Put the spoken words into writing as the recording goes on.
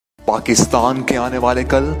पाकिस्तान के आने वाले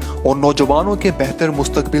कल और नौजवानों के बेहतर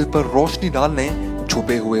मुस्तकबिल पर रोशनी डालने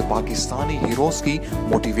छुपे हुए पाकिस्तानी हीरोज की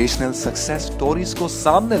मोटिवेशनल सक्सेस स्टोरीज को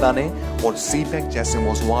सामने लाने और सीपैक जैसे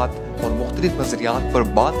मौज़ूआत और मुख्तलिफ नजरियात पर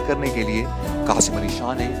बात करने के लिए कासिम अली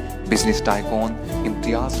शाह ने business tycoon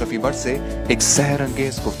Imtiaz Rafi but से एक सहर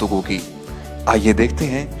अंगेज गुफ्तगू की। आइए देखते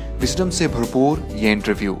हैं विजडम से भरपूर ये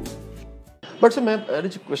इंटरव्यू। बट सर, मैं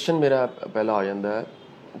क्वेश्चन मेरा पहला आ जाता है,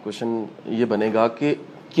 क्वेश्चन ये बनेगा कि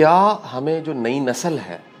क्या हमें जो नई नस्ल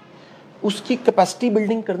है उसकी कैपेसिटी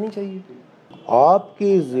बिल्डिंग करनी चाहिए?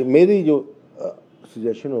 आपकी मेरी जो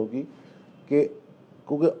सजेशन होगी कि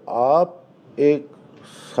क्योंकि आप एक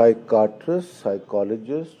साइकाट्रिस्ट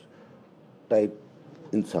साइकोलॉजिस्ट टाइप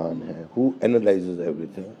इंसान है who analyses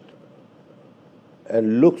everything and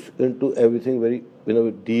looks into everything very in a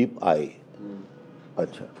deep आई।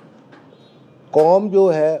 अच्छा, कौम जो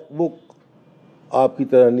है वो आपकी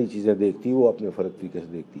तरह नहीं चीज़ें देखती, वो अपने फ़र्क तरीके से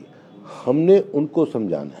देखती है। हमने उनको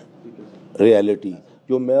समझाना है रियलिटी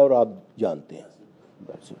जो मैं और आप जानते हैं।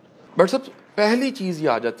 बट सब पहली चीज़ ये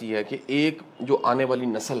आ जाती है कि एक जो आने वाली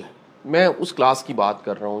नस्ल है, मैं उस क्लास की बात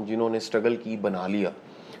कर रहा हूँ जिन्होंने स्ट्रगल की, बना लिया।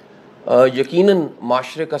 यकीनन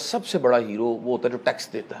माशरे का सबसे बड़ा हीरो वो होता है जो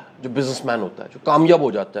टैक्स देता है, जो बिजनेसमैन होता है, जो कामयाब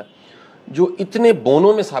हो जाता है, जो इतने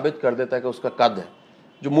बोनों में साबित कर देता है कि उसका कद है,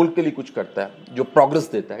 जो मुल्क के लिए कुछ करता है, जो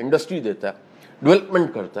प्रोग्रेस देता है, इंडस्ट्री देता है,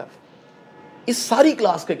 डेवलपमेंट करता है। इस सारी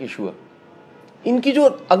क्लास का एक इशू है। इनकी जो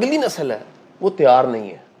अगली नस्ल है वो तैयार नहीं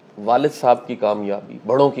है वालिद साहब की कामयाबी,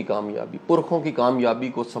 बड़ों की कामयाबी, पुरखों की कामयाबी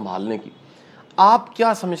को संभालने की। आप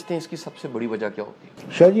क्या समझते हैं इसकी सबसे बड़ी वजह क्या होती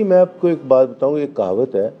है? शाह जी, मैं आपको एक बात बताऊं, एक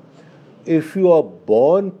कहावत है, if you are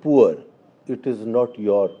born poor it is not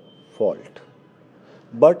your fault,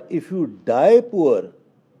 but if you die poor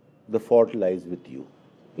the fault lies with you.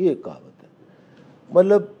 ये एक कहावत है।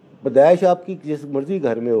 मतलब पैदाइश आपकी जिस मर्जी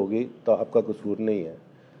घर में होगी तो आपका कसूर नहीं है,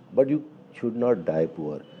 but you should not die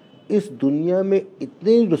poor. इस दुनिया में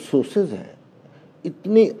इतने रिसोर्सेज हैं,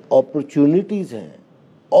 इतनी अपॉर्चुनिटीज़ हैं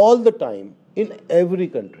all the time in every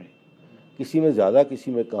country, किसी में ज़्यादा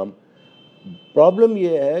किसी में कम। प्रॉब्लम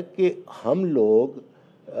यह है कि हम लोग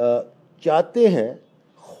चाहते हैं,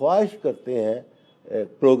 ख्वाहिश करते हैं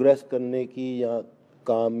प्रोग्रेस करने की या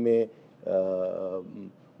काम में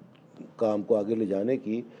काम को आगे ले जाने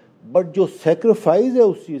की, बट जो सेक्रीफाइस है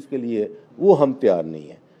उस चीज़ के लिए वो हम तैयार नहीं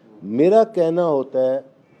हैं। मेरा कहना होता है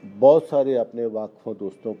बहुत सारे अपने वाक़फ़ों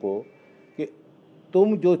दोस्तों को कि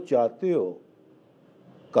तुम जो चाहते हो,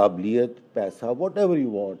 काबिलियत, पैसा, what ever you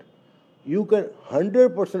want, you can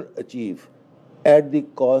 100% achieve at the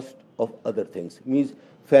cost of other things. Means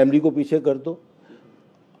family को पीछे कर दो,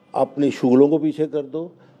 अपने शुगलों को पीछे कर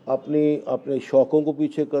दो, अपने शौक़ों को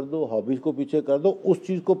पीछे कर दो, हॉबीज़ को पीछे कर दो, उस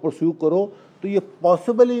चीज़ को परस्यू करो तो ये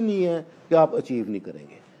पॉसिबल ही नहीं है कि आप अचीव नहीं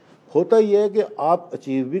करेंगे। होता यह है कि आप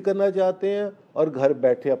अचीव भी करना चाहते हैं और घर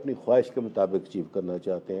बैठे अपनी ख्वाहिश के मुताबिक अचीव करना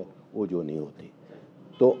चाहते हैं, वो जो नहीं होती।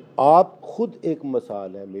 तो आप खुद एक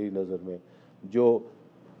मिसाल है मेरी नज़र में, जो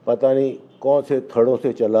पता नहीं कौन से थड़ों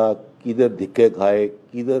से चला, किधर धिक्के खाए,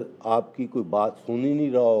 किधर आपकी कोई बात सुन ही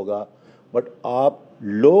नहीं रहा होगा, बट आप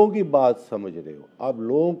लोगों की बात समझ रहे हो, आप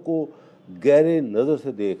लोगों को गहरे नज़र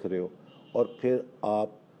से देख रहे हो और फिर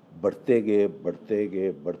आप बढ़ते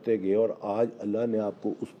गए और आज अल्लाह ने आपको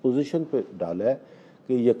उस पोजीशन पे डाला है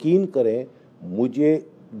कि यकीन करें, मुझे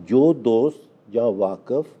जो दोस्त या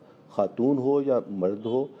वाक़फ़ ख़ातून हो या मर्द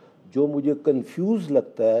हो जो मुझे कंफ्यूज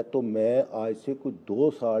लगता है, तो मैं आज से कुछ 2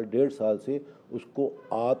 साल 1.5 साल से उसको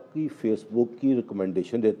आपकी फेसबुक की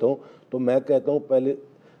रिकमेंडेशन देता हूँ। तो मैं कहता हूँ पहले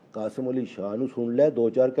कासिम अली शाह नू सुन लै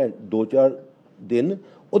 2-4 दिन,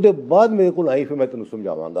 उसके बाद मेरे को आई फिर मैं तेन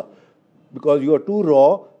समझावांगा, because you are to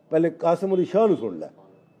raw. पहले कासिम अली शाह नू सुन लै।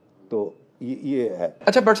 तो ये है।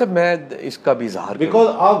 अच्छा बट साहब, मैं इसका भी इज़हार, बिकॉज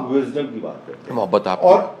आप विजडम की बात करते हैं, मोहब्बत आप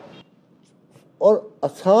और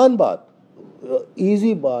आसान बात,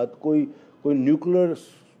 इजी बात, कोई न्यूक्लियर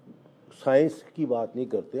साइंस की बात नहीं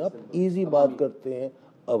करते आप, इजी बात करते हैं,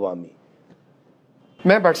 अवामी।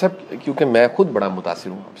 मैं बट साहब, क्योंकि मैं खुद बड़ा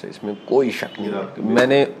मुतासिर हूँ आपसे, इसमें कोई शक नहीं।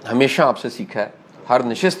 मैंने हमेशा आपसे सीखा है, हर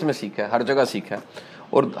नशिस्त में सीखा है, हर जगह सीखा है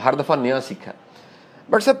और हर दफ़ा नया सीखा है।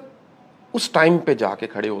 बट साहब, उस टाइम पे जाके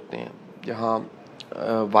खड़े होते हैं जहाँ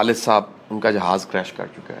वालिद साहब, उनका जहाज़ क्रैश कर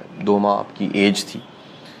चुका है, 2 माह आपकी एज थी।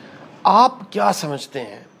 आप क्या समझते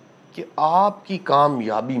हैं कि आपकी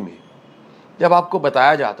कामयाबी में जब आपको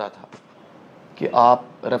बताया जाता था कि आप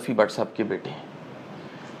रफ़ी बट साहब के बेटे हैं,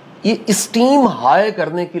 ये इस्टीम हाई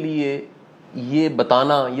करने के लिए ये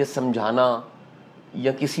बताना, ये समझाना,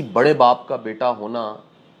 या किसी बड़े बाप का बेटा होना,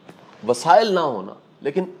 वसाइल ना होना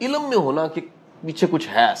लेकिन इल्म में होना कि पीछे कुछ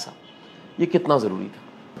है ऐसा, ये कितना ज़रूरी था?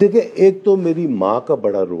 देखिए, एक तो मेरी माँ का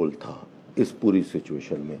बड़ा रोल था इस पूरी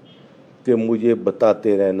सिचुएशन में, कि मुझे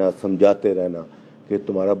बताते रहना, समझाते रहना कि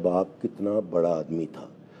तुम्हारा बाप कितना बड़ा आदमी था।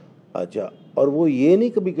 अच्छा, और वो ये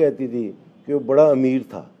नहीं कभी कहती थी कि वो बड़ा अमीर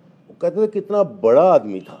था, वो कहते थे कितना बड़ा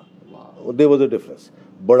आदमी था। देयर वाज अ डिफरेंस,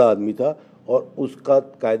 बड़ा आदमी था। और उसका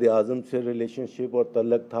कायदे आज़म से रिलेशनशिप और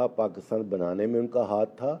तल्लक था, पाकिस्तान बनाने में उनका हाथ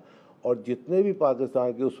था। और जितने भी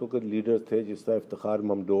पाकिस्तान के उस वक्त लीडर्स थे, जिस तरह इफ्तिखार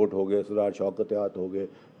ममडूद हो गए, सरार शौकत हो गए,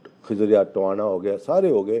 खिजर टवाना हो गया, सारे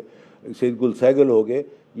हो गए, सैयद गुल सैगल हो गए,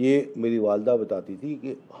 ये मेरी वालदा बताती थी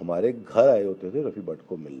कि हमारे घर आए होते थे रफ़ी भट्ट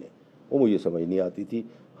को मिलने। वो मुझे समझ नहीं आती थी,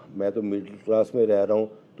 मैं तो मिडिल क्लास में रह रहा हूँ,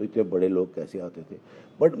 तो इतने बड़े लोग कैसे आते थे।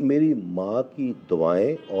 बट मेरी माँ की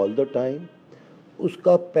दुआएं ऑल द टाइम,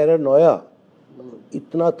 उसका पैरानोया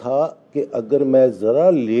इतना था कि अगर मैं ज़रा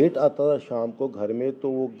लेट आता था शाम को घर में, तो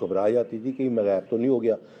वो घबरा जाती थी कि मैं गायब तो नहीं हो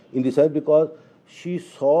गया। In this sense because she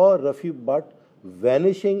saw Rafi Bhatt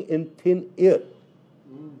vanishing in thin air,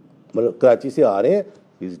 मतलब कराची से आ रहे हैं,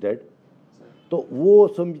 ही इज़ डेड। तो वो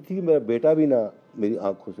समझती थी मेरा बेटा भी ना मेरी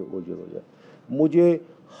आंखों से ओझल हो जाए। मुझे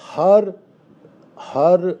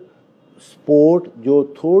हर स्पोर्ट जो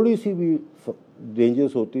थोड़ी सी भी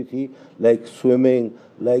डेंजरस होती थी, लाइक स्विमिंग,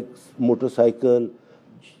 लाइक मोटरसाइकिल,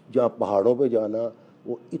 जहाँ पहाड़ों पे जाना,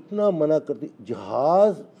 वो इतना मना करती।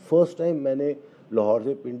 जहाज़ फर्स्ट टाइम मैंने लाहौर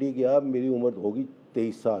से पिंडी गया, मेरी उम्र होगी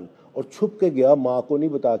 23 साल, और छुप के गया, माँ को नहीं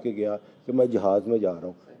बता के गया कि मैं जहाज़ में जा रहा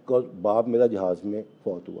हूँ, बिकॉज बाप मेरा जहाज़ में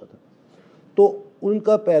फौत हुआ था। तो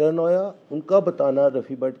उनका पैरानोया, उनका बताना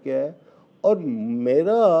रफ़ी भट्ट क्या है, और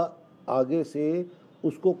मेरा आगे से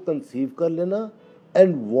उसको कंसीव कर लेना,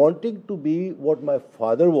 and wanting to be what my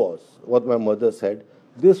father was, what my mother said,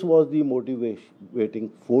 this was the motivating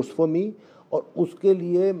force for me. और उसके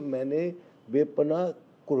लिए मैंने बेपनाह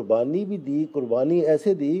कुर्बानी भी दी, कुर्बानी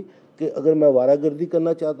ऐसे दी कि अगर मैं वारागर्दी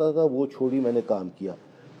करना चाहता था, वो छोड़ी, मैंने काम किया।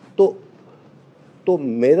 तो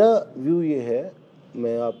मेरा व्यू ये है,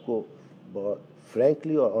 मैं आपको बहुत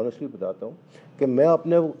फ्रैंकली और ऑनेस्टली बताता हूँ कि मैं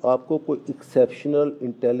अपने आप को कोई एक्सेप्शनल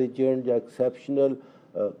इंटेलिजेंट या एक्सेप्शनल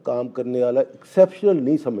काम करने वाला एक्सेप्शनल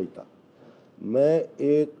नहीं समझता। मैं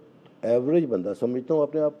एक एवरेज बंदा समझता हूँ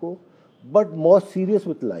अपने आप को, but more serious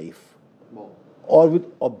with life और विथ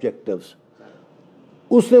ऑब्जेक्टिव्स।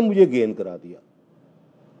 उसने मुझे गेन करा दिया,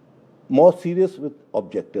 मोर सीरियस विथ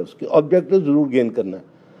ऑब्जेक्टिव्स, कि ऑब्जेक्टिव ज़रूर गेन करना है।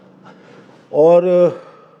 और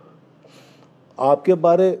आपके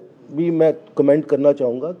बारे भी मैं कमेंट करना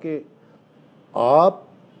चाहूँगा कि आप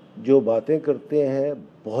जो बातें करते हैं,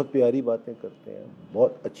 बहुत प्यारी बातें करते हैं,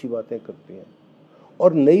 बहुत अच्छी बातें करते हैं,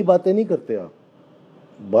 और नई बातें नहीं करते। आप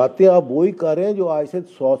बातें आप वही कर रहे हैं जो आज से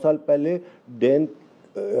 100 साल पहले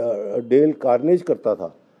डेल कार्नेज करता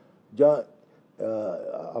था, जहाँ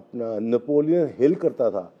अपना नेपोलियन हिल करता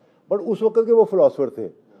था, बट उस वक्त के वो फिलोसफर थे।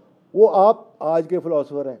 वो आप आज के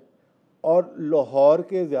फिलोसफर हैं, और लाहौर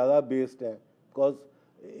के ज़्यादा बेस्ड हैं, बिकॉज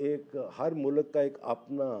एक हर मुल्क का एक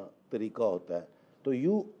अपना तरीका होता है। तो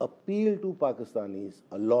you appeal to Pakistanis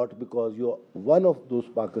a lot because you are one of those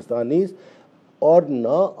Pakistanis. और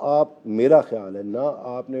ना आप, मेरा ख्याल है, ना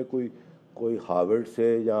आपने कोई हार्वर्ड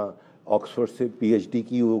से या ऑक्सफोर्ड से पीएचडी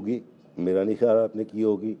की होगी, मेरा नहीं ख्याल आपने की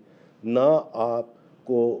होगी, ना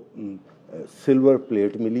आपको सिल्वर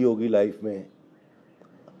प्लेट मिली होगी लाइफ में।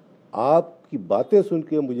 आपकी बातें सुन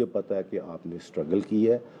के मुझे पता है कि आपने स्ट्रगल की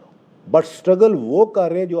है, बट स्ट्रगल वो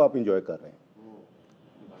कर रहे हैं जो आप इंजॉय कर रहे हैं।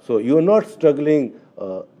 So you are not struggling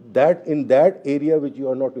that in that area which you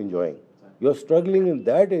are not enjoying, you are struggling in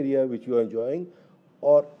that area which you are enjoying.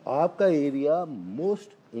 और आपका एरिया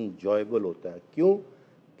मोस्ट इंजॉयबल होता है। क्यों?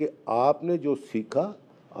 कि आपने जो सीखा,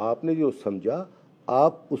 आपने जो समझा,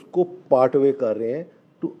 आप उसको पार्ट वे कर रहे हैं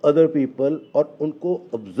टू अदर पीपल, और उनको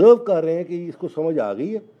ऑब्जर्व कर रहे हैं कि इसको समझ आ गई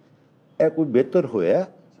है, कोई बेहतर होया है।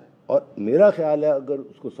 और मेरा ख्याल है अगर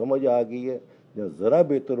उसको समझ आ गई है या ज़रा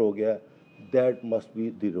बेहतर हो गया, that must be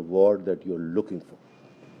the reward that you are looking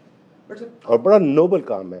for. और बड़ा नोबल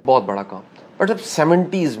काम है, बहुत बड़ा काम। बट जब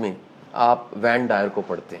 70s में आप वैन डायर को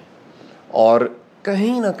पढ़ते हैं, और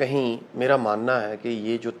कहीं ना कहीं मेरा मानना है कि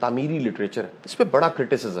ये जो तामीरी लिटरेचर है, इस पर बड़ा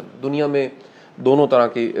क्रिटिसिज्म, दुनिया में दोनों तरह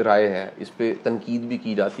की राय है, इस पर तनकीद भी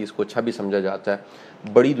की जाती है, इसको अच्छा भी समझा जाता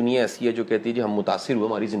है। बड़ी दुनिया ऐसी है जो कहती है जी हम मुतासिर हुए,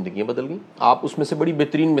 हमारी ज़िंदगियाँ बदल गई। आप उसमें से बड़ी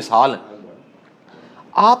बेहतरीन मिसाल हैं।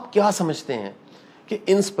 आप क्या समझते हैं कि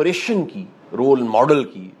इंस्पिरेशन की, रोल मॉडल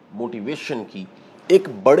की, मोटिवेशन की, एक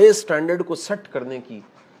बड़े स्टैंडर्ड को सेट करने की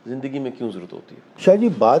ज़िंदगी में क्यों ज़रूरत होती है? शाह जी,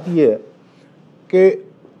 बात यह है कि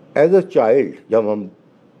एज अ चाइल्ड जब हम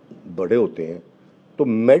बड़े होते हैं तो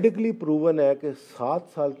मेडिकली प्रूवन है कि 7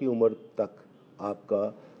 साल की उम्र तक आपका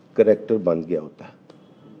करेक्टर बन गया होता है।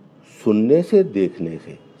 सुनने से, देखने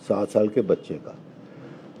से 7 साल के बच्चे का,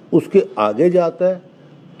 उसके आगे जाता है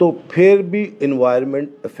तो फिर भी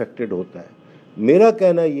इन्वायरमेंट अफेक्टेड होता है। मेरा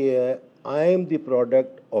कहना ये है, I am the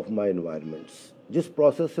product of my environments. जिस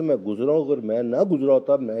प्रोसेस से मैं गुजरा हूँ, अगर मैं ना गुजरा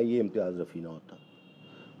होता, मैं ये इम्तियाज़ रफ़ी ना होता।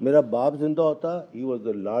 मेरा बाप जिंदा होता, he was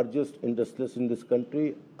the largest industrialist in this country,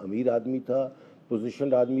 अमीर आदमी था,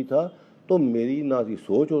 पोजिशनड आदमी था, तो मेरी ना ये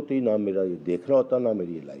सोच होती, ना मेरा ये देखना होता, ना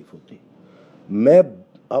मेरी ये लाइफ होती। मैं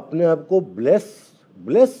अपने आप को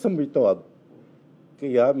ब्लेस समझता हूँ अब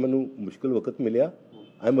कि यार मैंने मुश्किल वक्त मिला,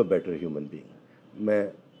 I am a better human being,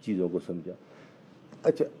 मैं चीज़ों को समझा।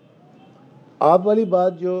 अच्छा, आप वाली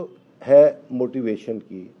बात जो है मोटिवेशन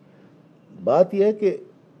की, बात यह है कि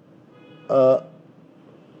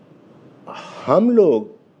हम लोग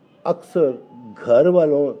अक्सर घर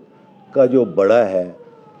वालों का जो बड़ा है,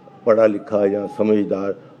 पढ़ा लिखा या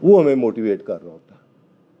समझदार, वो हमें मोटिवेट कर रहा होता है।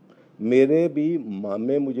 मेरे भी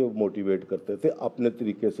मामे मुझे मोटिवेट करते थे अपने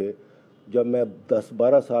तरीके से। जब मैं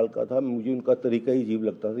 10-12 साल का था, मुझे उनका तरीका ही अजीब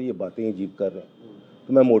लगता था, ये बातें ही अजीब कर रहे हैं,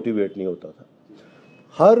 तो मैं मोटिवेट नहीं होता था।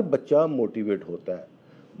 हर बच्चा मोटिवेट होता है,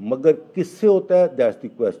 मगर किससे होता है, दैट्स द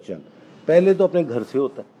क्वेश्चन। पहले तो अपने घर से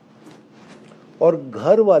होता है, और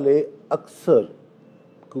घर वाले अक्सर,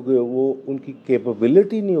 क्योंकि वो उनकी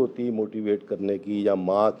कैपेबिलिटी नहीं होती मोटिवेट करने की, या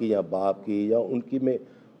माँ की या बाप की, या उनकी में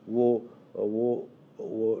वो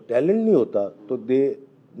टैलेंट नहीं होता, तो दे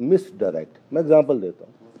मिस डायरेक्ट। मैं एग्जांपल देता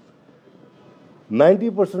हूँ।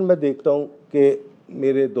 90% मैं देखता हूँ कि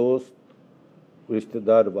मेरे दोस्त,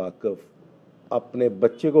 रिश्तेदार, वाकिफ अपने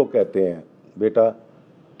बच्चे को कहते हैं, बेटा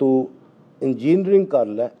तू इंजीनियरिंग कर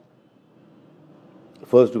ले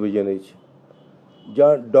फर्स्ट डिवीजन,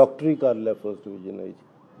 ਜਾਂ डॉक्टरी कर ले फर्स्ट डिवीजन,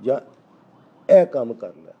 ਜਾਂ ए काम कर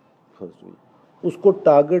ले फर्स्ट डिवीजन। उसको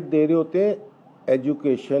टारगेट दे रहे होते हैं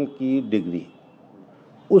एजुकेशन की डिग्री।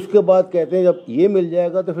 उसके बाद कहते हैं जब ये मिल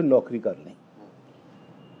जाएगा तो फिर नौकरी कर लें।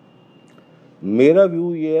 मेरा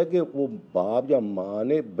व्यू ये है कि वो बाप या माँ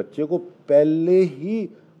ने बच्चे को पहले ही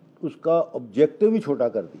उसका ऑब्जेक्टिव ही छोटा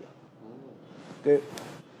कर दिया कि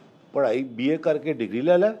पढ़ाई बीए करके डिग्री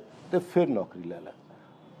ले ले तो फिर नौकरी ले ले।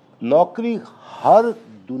 नौकरी हर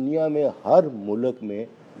दुनिया में, हर मुल्क में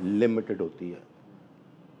लिमिटेड होती है,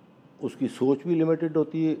 उसकी सोच भी लिमिटेड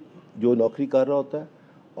होती है जो नौकरी कर रहा होता है,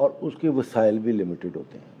 और उसके वसाइल भी लिमिटेड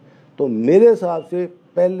होते हैं। तो मेरे हिसाब से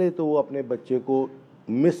पहले तो वो अपने बच्चे को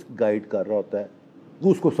मिस गाइड कर रहा होता है,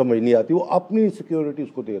 वो उसको समझ नहीं आती, वो अपनी सिक्योरिटी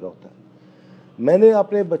उसको दे रहा होता है। मैंने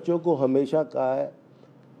अपने बच्चों को हमेशा कहा है,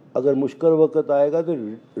 अगर मुश्किल वक्त आएगा तो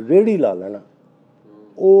रेडी ला लेना,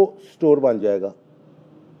 वो स्टोर बन जाएगा,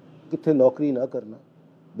 कितने नौकरी ना करना,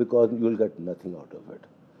 because you will get nothing out of it.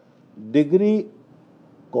 Degree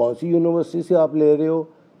कौन सी यूनिवर्सिटी से आप ले रहे हो,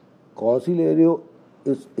 कौन सी ले रहे हो,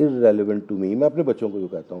 इज इररेलेवेंट टू मी। मैं अपने बच्चों को जो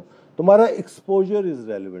कहता हूँ, तुम्हारा exposure is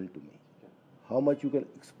relevant to me, how much you can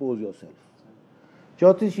expose your self.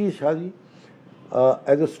 चौथी चीज़, शादी,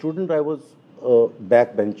 as a student I was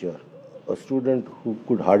back bencher, a student who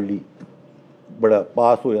could hardly, बड़ा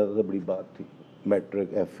पास हो जाता था, बड़ी बात थी,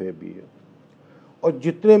 मैट्रिक, FA, BA। और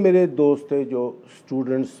जितने मेरे दोस्त थे जो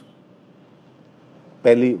स्टूडेंट्स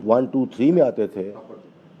पहली 1, 2, 3 में आते थे,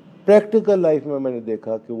 प्रैक्टिकल लाइफ में मैंने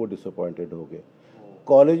देखा कि वो डिसअपॉइंटेड हो गए।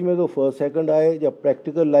 कॉलेज में तो फर्स्ट सेकंड आए, जब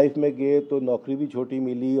प्रैक्टिकल लाइफ में गए तो नौकरी भी छोटी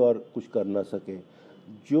मिली और कुछ कर ना सके।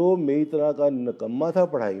 जो मेरी तरह का निकम्मा था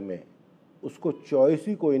पढ़ाई में, उसको चॉइस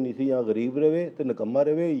ही कोई नहीं थी, या गरीब रहे तो निकम्मा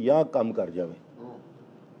रहे, या काम कर जावे,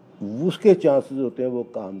 उसके चांसेस होते हैं वो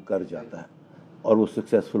काम कर जाता है और वो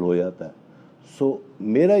सक्सेसफुल हो जाता है। सो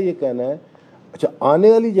मेरा ये कहना है। अच्छा,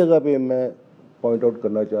 आने वाली जगह पे मैं पॉइंट आउट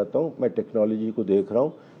करना चाहता हूँ, मैं टेक्नोलॉजी को देख रहा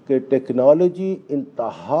हूँ कि टेक्नोलॉजी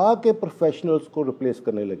इंतहा के प्रोफेशनल्स को रिप्लेस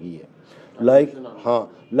करने लगी है।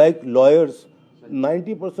 लाइक लॉयर्स,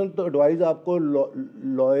 90% तो एडवाइस आपको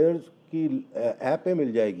लॉयर्स की ऐप पे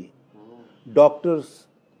मिल जाएगी। डॉक्टर्स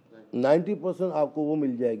 90% आपको वो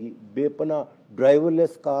मिल जाएगी। बेपना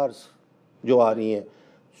ड्राइवरलेस कार्स जो आ रही हैं।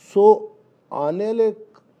 सो आने वाले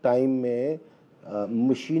टाइम में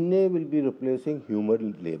मशीनें will be replacing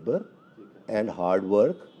human labour and hard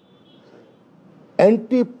work.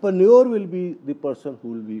 Entrepreneur will be the person who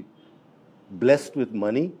will be blessed with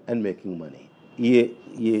money and making money.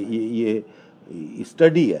 ये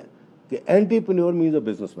स्टडी है कि एंटरप्रेन्योर मीन्स अ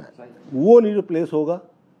बिजनेसमैन, वो नहीं रिप्लेस होगा।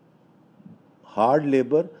 हार्ड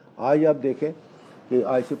लेबर, आज आप देखें कि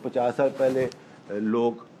आज से 50 साल पहले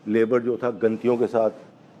लोग, लेबर जो था गंतियों के साथ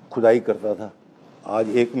खुदाई करता था,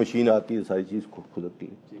 आज एक मशीन आती है सारी चीज़ खुदकती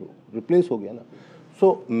है, तो रिप्लेस हो गया ना।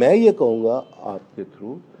 सो मैं ये कहूँगा आपके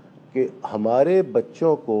थ्रू कि हमारे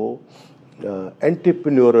बच्चों को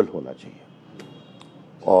एंटरप्रेन्योरल होना चाहिए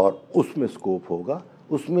और उसमें स्कोप होगा,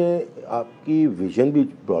 उसमें आपकी विजन भी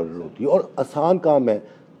ब्रॉडर होती है और आसान काम है।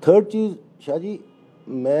 थर्ड चीज़ शाह जी,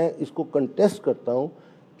 मैं इसको कंटेस्ट करता हूँ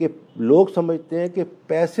कि लोग समझते हैं कि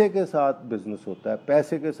पैसे के साथ बिजनेस होता है,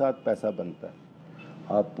 पैसे के साथ पैसा बनता है।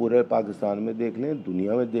 आप पूरे पाकिस्तान में देख लें,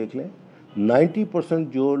 दुनिया में देख लें,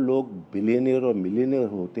 90% जो लोग बिलियनियर और मिलियनियर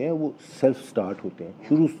होते हैं वो सेल्फ स्टार्ट होते हैं,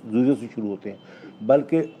 शुरू जीरो से शुरू होते हैं,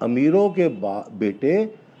 बल्कि अमीरों के बेटे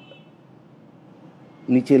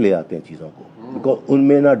नीचे ले आते हैं चीज़ों को, बिकॉज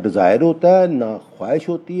उनमें ना डिज़ायर होता है, ना ख्वाहिश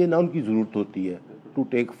होती है, ना उनकी ज़रूरत होती है टू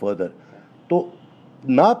टेक फर्दर। तो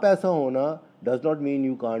ना पैसा होना does not mean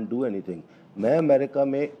you can't do anything. मैं अमेरिका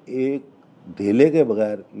में एक धेले के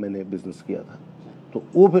बगैर मैंने बिजनेस किया था, तो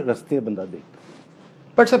वो फिर रास्ते बंदा देखता।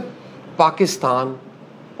 बट सर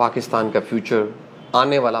पाकिस्तान का फ्यूचर,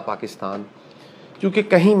 आने वाला पाकिस्तान, क्योंकि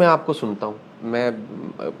कहीं मैं आपको सुनता हूँ,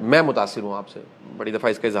 मैं मुतासिर हूँ आपसे, बड़ी दफ़ा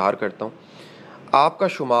इसका इजहार करता हूँ, आपका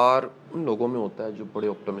शुमार उन लोगों में होता है जो बड़े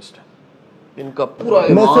ऑप्टिमिस्ट हैं, इनका पूरा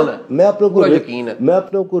ईमान है, मैं अपने को यकीन है। मैं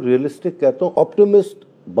अपने को रियलिस्टिक कहता हूँ, ऑप्टिमिस्ट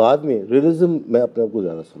बाद में, रियलिज्म मैं अपने को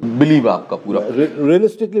ज़्यादा समझता, बिलीव आपका पूरा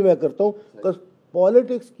रियलिस्टिकली मैं करता हूँ।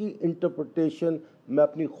 पॉलिटिक्स की इंटरप्रिटेशन मैं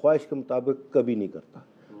अपनी ख्वाहिश के मुताबिक कभी नहीं करता,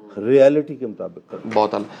 रियलिटी के मुताबिक करता।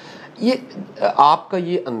 बहुत आला। ये आपका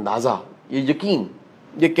ये अंदाज़ा, ये यकीन,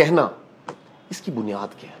 ये कहना, इसकी बुनियाद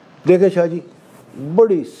क्या है? देखिए शाह जी,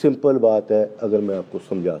 बड़ी सिंपल बात है, अगर मैं आपको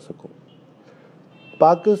समझा सकूं।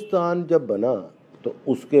 पाकिस्तान जब बना तो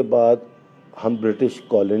उसके बाद हम ब्रिटिश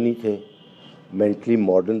कॉलोनी थे, मेंटली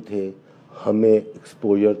मॉडर्न थे, हमें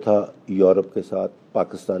एक्सपोजर था यूरोप के साथ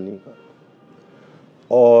पाकिस्तानी का,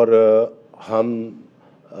 और हम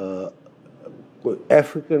कोई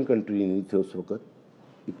अफ्रीकन कंट्री नहीं थे उस वक़्त,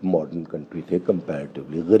 एक मॉडर्न कंट्री थे,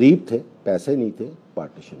 कंपैरेटिवली गरीब थे, पैसे नहीं थे,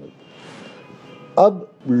 पार्टीशन नहीं थे। अब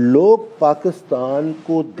लोग पाकिस्तान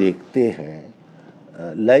को देखते हैं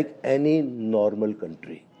लाइक एनी नॉर्मल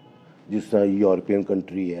कंट्री, जिस तरह यूरोपियन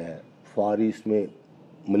कंट्री है, फार ईस्ट में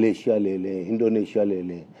मलेशिया ले लें, इंडोनेशिया ले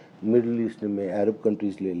लें, मिडल ईस्ट में अरब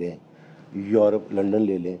कंट्रीज़ ले लें, यूरोप लंदन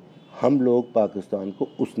ले लें, हम लोग पाकिस्तान को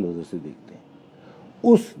उस नज़र से देखते हैं।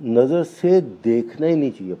 उस नज़र से देखना ही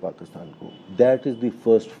नहीं चाहिए पाकिस्तान को। That is the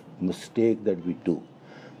first mistake that we do.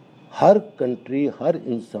 Her country, हर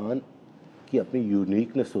इंसान की अपनी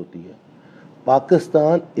यूनिकनेस होती है।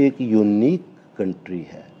 पाकिस्तान एक यूनिक कंट्री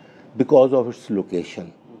है because of its location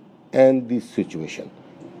and the situation.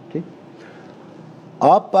 ठीक,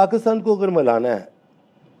 आप पाकिस्तान को अगर मिलाना है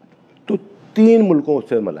तो 3 मुल्कों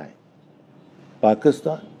से मिलाएं,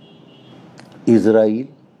 पाकिस्तान, इजराइल,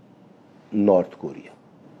 नॉर्थ कोरिया।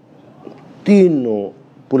 तीनों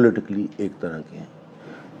पॉलिटिकली एक तरह के हैं,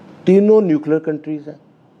 तीनों न्यूक्लियर कंट्रीज हैं,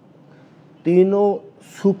 तीनों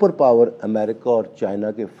सुपर पावर अमेरिका और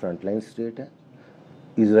चाइना के फ्रंटलाइन स्टेट हैं।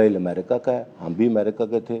 इजराइल अमेरिका का है, हम भी अमेरिका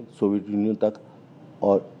के थे सोवियत यूनियन तक,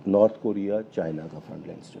 और नॉर्थ कोरिया चाइना का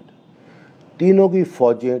फ्रंटलाइन स्टेट है। तीनों की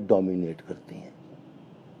फौजें डोमिनेट करती हैं।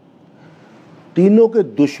 तीनों के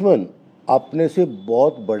दुश्मन अपने से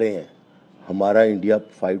बहुत बड़े हैं। हमारा इंडिया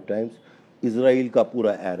 5 टाइम्स, इजराइल का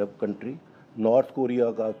पूरा अरब कंट्री, नॉर्थ कोरिया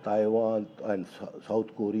का ताइवान एंड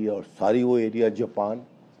साउथ कोरिया और सारी वो एरिया, जापान।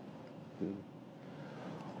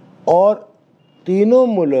 और तीनों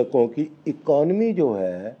मुल्कों की इकॉनमी जो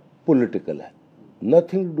है पॉलिटिकल है,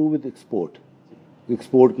 nothing to do with export.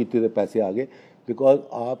 Export की तरह पैसे आ गए बिकॉज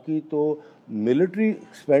आपकी तो मिलिट्री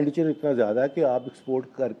एक्सपेंडिचर इतना ज़्यादा है कि आप एक्सपोर्ट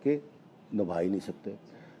करके निभा ही नहीं सकते।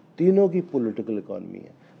 तीनों की पॉलिटिकल इकॉनमी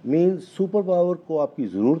है, मीन्स सुपर पावर को आपकी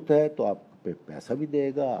ज़रूरत है तो आप पे पैसा भी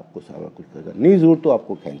देगा, आपको सारा कुछ करेगा, नहीं ज़रूरत तो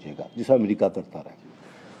आपको खींचेगा, जिसा अमेरिका करता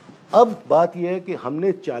रहा। अब बात यह है कि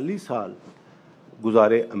हमने 40 साल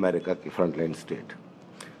गुजारे अमेरिका के फ्रंटलाइन स्टेट,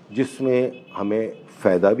 जिसमें हमें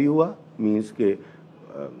फ़ायदा भी हुआ, मीन्स के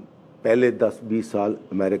पहले 10-20 साल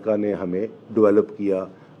अमेरिका ने हमें डेवलप किया।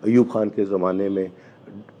 अयूब खान के ज़माने में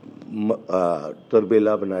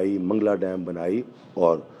तरबेला बनाई, मंगला डैम बनाई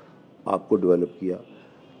और आपको डेवलप किया।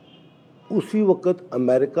 उसी वक्त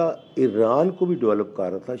अमेरिका ईरान को भी डेवलप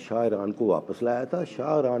कर रहा था, शाह ईरान को वापस लाया था।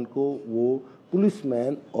 शाह ईरान को वो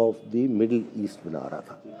policeman of the middle east बना रहा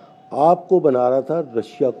था, आपको बना रहा था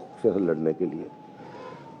रशिया से लड़ने के लिए।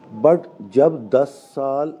 बट जब 10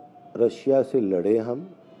 साल रशिया से लड़े हम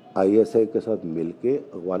ISI के साथ मिलके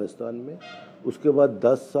अफगानिस्तान में, उसके बाद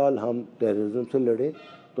 10 साल हम टेररिज्म से लड़े,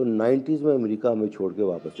 तो 90s में अमेरिका हमें छोड़ के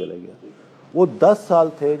वापस चला गया। वो 10 साल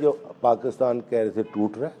थे जो पाकिस्तान कह रहे थे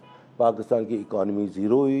टूट रहा है, पाकिस्तान की इकॉनमी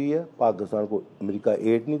ज़ीरो हुई है, पाकिस्तान को अमेरिका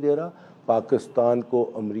एड नहीं दे रहा, पाकिस्तान को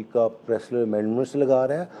अमेरिका प्रेसिडेंट अमेंडमेंट्स लगा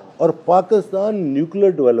रहा है, और पाकिस्तान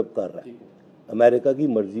न्यूक्लियर डेवलप कर रहा है अमेरिका की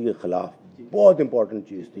मर्ज़ी के ख़िलाफ़। बहुत इंपॉर्टेंट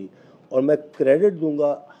चीज़ थी, और मैं क्रेडिट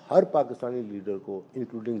दूंगा हर पाकिस्तानी लीडर को,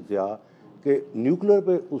 इंक्लूडिंग ज़िया, कि न्यूक्लियर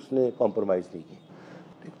पे उसने कॉम्प्रोमाइज़ नहीं की।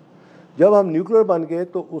 जब हम न्यूक्लियर बन गए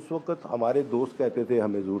तो उस वक्त हमारे दोस्त कहते थे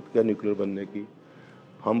हमें ज़रूरत क्या न्यूक्लियर बनने की,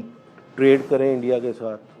 हम ट्रेड करें इंडिया के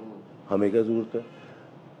साथ, हमें क्या ज़रूरत है।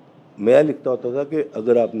 मैं लिखता होता था कि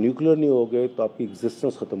अगर आप न्यूक्लियर नहीं होगे तो आपकी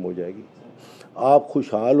एग्जिस्टेंस ख़त्म हो जाएगी। आप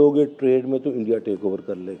खुशहाल होगे ट्रेड में तो इंडिया टेक ओवर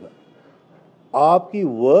कर लेगा। आपकी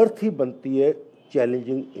वर्थ ही बनती है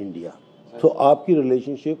चैलेंजिंग इंडिया। तो आपकी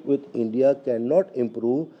relationship with India can not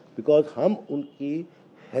improve because हम उनकी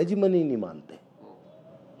हेजमनी नहीं मानते।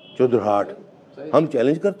 चुदरहाट हम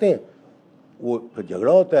चैलेंज करते हैं, वो फिर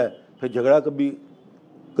झगड़ा होता है, फिर झगड़ा कभी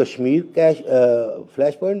कश्मीर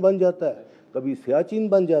फ्लैश पॉइंट बन जाता है, कभी सियाचिन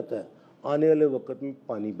बन जाता है। आने वाले वक्त में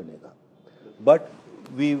पानी बनेगा, बट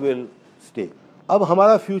वी विल स्टे। अब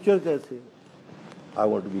हमारा फ्यूचर कैसे, I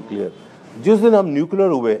want to be clear. जिस दिन हम न्यूक्लियर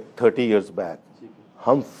हुए 30 ईयर्स बैक,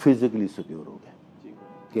 हम फिजिकली सिक्योर हो गए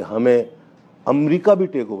कि हमें अमेरिका भी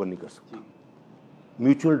टेक ओवर नहीं कर सकता,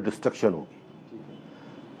 म्यूचुअल डिस्ट्रक्शन होगी।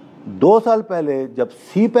 2 साल पहले जब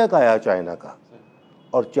सीपैक आया चाइना का,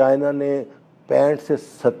 और चाइना ने 65 से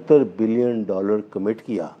 70 बिलियन डॉलर कमिट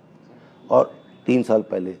किया, और 3 साल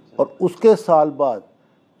पहले, और उसके साल बाद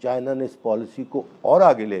चाइना ने इस पॉलिसी को और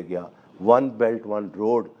आगे ले गया, 1 belt 1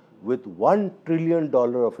 road with $1 trillion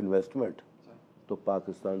of investment, तो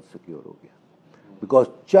पाकिस्तान सिक्योर हो गया। बिकॉज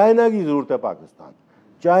चाइना की ज़रूरत है पाकिस्तान,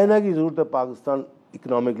 चाइना की ज़रूरत है पाकिस्तान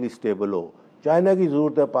इकोनॉमिकली स्टेबल हो, चाइना की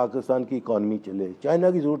ज़रूरत है पाकिस्तान की इकॉनमी चले,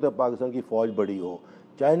 चाइना की ज़रूरत है पाकिस्तान की फ़ौज बड़ी हो,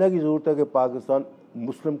 चाइना की ज़रूरत है कि पाकिस्तान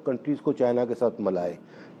मुस्लिम कंट्रीज़ को चाइना के साथ मिलाए,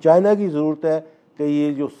 चाइना की ज़रूरत है कि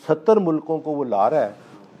ये जो 70 मुल्कों को वो ला रहा है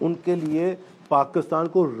उनके लिए पाकिस्तान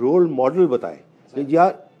को रोल मॉडल बताए कि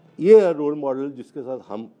यार ये रोल मॉडल जिसके साथ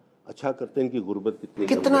हम अच्छा करते हैं, इनकी गुर्बत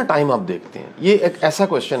कितना टाइम आप देखते हैं? ये एक ऐसा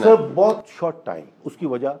क्वेश्चन है सर, बहुत शॉर्ट टाइम। उसकी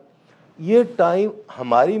वजह ये टाइम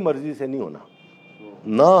हमारी मर्जी से नहीं होना,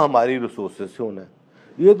 ना हमारी रिसोर्सेज से होना है,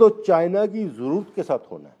 ये तो चाइना की ज़रूरत के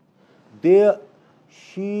साथ होना है।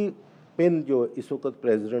 शी पिन जो इस वक्त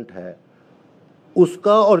प्रेसिडेंट है,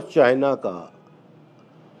 उसका और चाइना का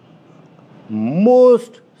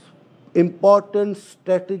most important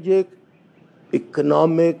strategic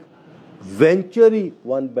economic venture ही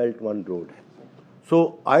 1 बेल्ट 1 रोड है। So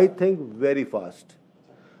I think very fast.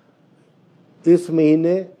 इस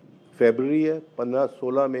महीने फरवरी है,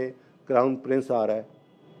 15-16 में क्राउन प्रिंस आ रहा है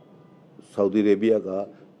सऊदी अरेबिया का,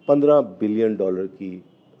 $15 बिलियन की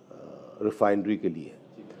रिफाइनरी के लिए।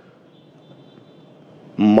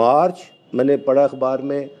 मार्च, मैंने पढ़ा अखबार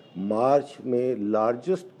में, मार्च में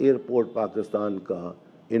लार्जेस्ट एयरपोर्ट पाकिस्तान का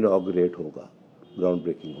इनॉग्रेट होगा, ग्राउंड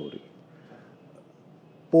ब्रेकिंग हो रही है,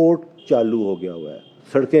 पोर्ट चालू हो गया हुआ है,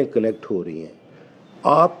 सड़कें कनेक्ट हो रही हैं।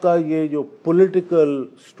 आपका ये जो पॉलिटिकल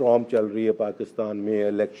स्टॉर्म चल रही है पाकिस्तान में,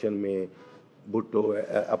 इलेक्शन में भुट्टो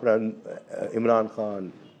अपना इमरान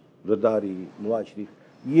खान, जरदारी, नवाज शरीफ,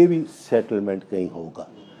 ये भी सेटलमेंट कहीं होगा।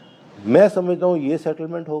 मैं समझता हूँ ये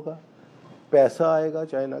सेटलमेंट होगा, पैसा आएगा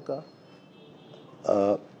चाइना का,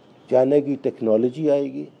 चाइना की टेक्नोलॉजी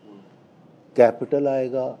आएगी, कैपिटल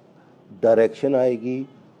आएगा, डायरेक्शन आएगी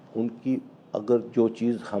उनकी। अगर जो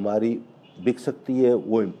चीज़ हमारी बिक सकती है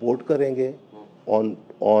वो इंपोर्ट करेंगे on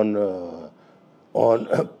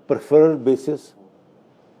preferential basis,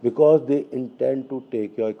 because they intend to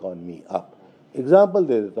take your economy up. Example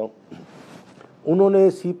दे देता हूँ, उन्होंने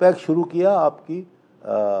सीपैक शुरू किया, आपकी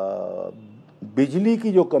बिजली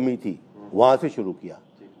की जो कमी थी वहाँ से शुरू किया,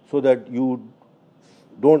 so that you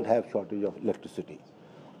don't have shortage of electricity,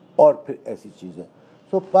 और फिर ऐसी चीज़ें।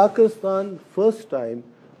 सो पाकिस्तान फर्स्ट टाइम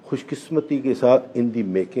खुशकिस्मती के साथ इन दी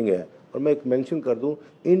मेकिंग है। और मैं एक मेंशन कर दूं,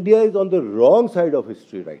 India is on the wrong side of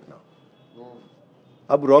history right now.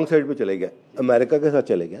 अब रॉन्ग साइड पे चले गया, अमेरिका के साथ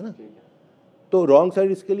चले गया ना, तो रॉन्ग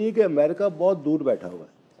साइड इसके लिए कि अमेरिका बहुत दूर बैठा हुआ है।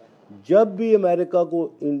 जब भी अमेरिका को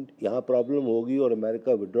यहाँ प्रॉब्लम होगी और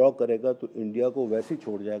अमेरिका विड्रॉ करेगा तो इंडिया को वैसे ही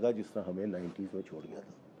छोड़ जाएगा जिस तरह हमें 90s में छोड़ गया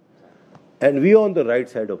था। And we on the right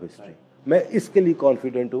side of history. मैं इसके लिए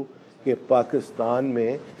कॉन्फिडेंट हूँ कि पाकिस्तान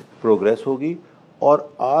में प्रोग्रेस होगी,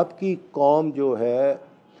 और आपकी कौम जो है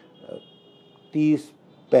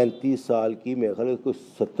 30-35 साल की, मेरे ख्याल है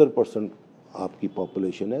 70% आपकी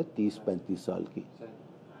पॉपुलेशन है 30-35 साल की,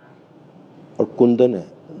 और कुंदन है,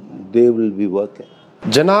 they will be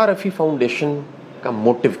working. Jinnah Rafi foundation का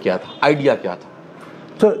मोटिव क्या था, आइडिया क्या था?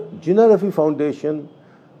 सर, जिना रफ़ी फाउंडेशन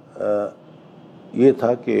ये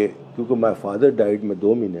था कि क्योंकि माय फादर डाइड में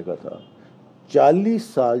 2 महीने का था,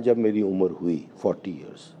 40 साल जब मेरी उम्र हुई, 40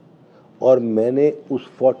 ईयर्स, और मैंने उस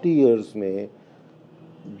 40 ईयर्स में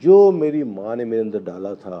जो मेरी माँ ने मेरे अंदर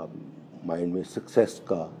डाला था माइंड में, सक्सेस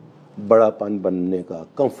का, बड़ापन बनने का,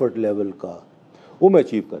 कंफर्ट लेवल का, वो मैं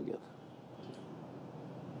अचीव कर गया था।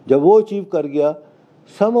 जब वो अचीव कर गया,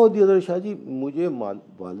 सम of the other Shah ji, मुझे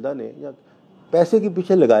वालदा ने या पैसे के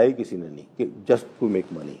पीछे लगाया ही किसी ने नहीं कि just to make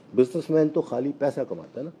money. Businessman तो खाली पैसा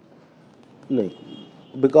कमाता है ना, नहीं,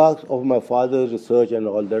 because of my father research and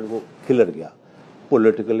all that वो खिलर गया,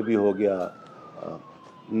 पॉलिटिकल भी हो गया,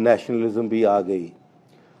 नेशनलिज्म भी आ गई।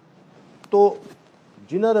 तो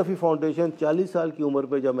जिन्ना रफ़ी फाउंडेशन 40 साल की उम्र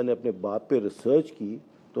पे जब मैंने अपने बाप पे रिसर्च की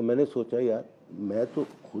तो मैंने सोचा यार मैं तो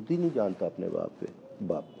खुद ही नहीं जानता अपने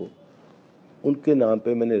बाप को। उनके नाम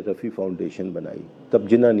पे मैंने रफ़ी फाउंडेशन बनाई, तब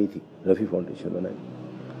जिन्ना नहीं थी, रफ़ी फाउंडेशन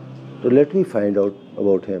बनाई। तो let me find out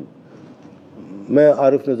about him. मैं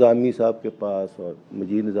आरिफ निज़ामी साहब के पास और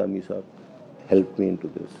मजीद निज़ामी साहब हेल्प मी इनटू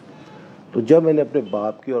दिस। तो जब मैंने अपने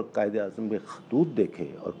बाप की और कायद आज़म के खतूत देखे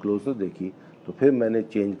और क्लोजर देखी तो फिर मैंने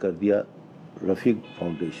चेंज कर दिया रफ़ी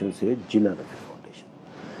फाउंडेशन से जिन्ना रफ़ी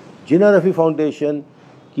फाउंडेशन। जिन्ना रफ़ी फाउंडेशन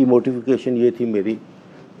की मोटिफिकेशन ये थी मेरी,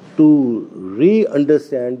 टू री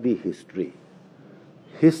understand the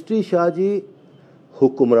history. Shah ji,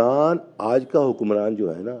 हुक्मरान, आज का हुक्मरान जो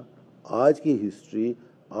है ना, आज की हिस्ट्री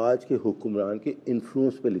आज के हुक्मरान के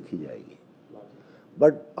इन्फ्लुएंस पे लिखी जाएगी,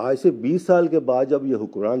 बट आज से 20 साल के बाद जब ये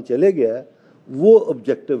हुक्मरान चले गया वो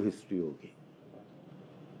ऑब्जेक्टिव हिस्ट्री होगी,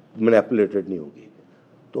 मैनिपुलेटेड नहीं होगी।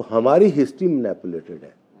 तो हमारी हिस्ट्री मैनिपुलेटेड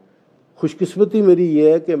है। खुशकिस्मती मेरी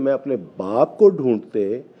ये है कि मैं अपने बाप को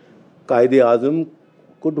ढूंढते कायदे आज़म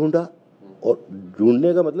को ढूंढा, और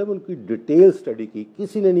ढूंढने का मतलब उनकी डिटेल स्टडी की,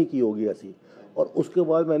 किसी ने नहीं की होगी ऐसी। और उसके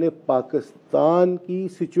बाद मैंने पाकिस्तान की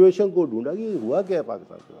सिचुएशन को ढूंढा कि हुआ क्या है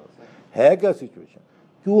पाकिस्तान के साथ, है क्या सिचुएशन,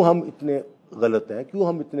 क्यों हम इतने गलत हैं, क्यों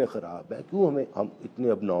हम इतने ख़राब हैं, क्यों हम इतने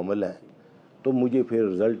अबनॉर्मल हैं। तो मुझे फिर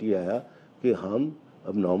रिज़ल्ट ये आया कि हम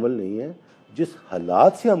अबनॉर्मल नहीं हैं, जिस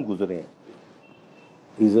हालात से हम गुजरे हैं,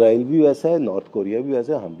 इज़राइल भी वैसा है, नॉर्थ कोरिया भी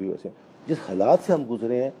वैसा है, हम भी वैसे हैं, जिस हालात से हम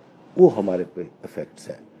गुजरे हैं वो हमारे पे इफ़ेक्ट्स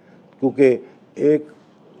हैं। क्योंकि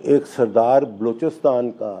एक सरदार बलूचिस्तान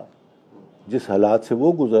का जिस हालात से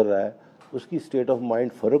वो गुजर रहा है उसकी स्टेट ऑफ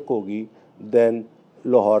माइंड फ़र्क होगी देन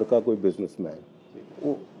लाहौर का कोई बिजनेसमैन,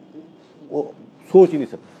 वो सोच ही नहीं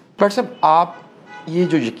सकता। डॉक्टर साहब, आप ये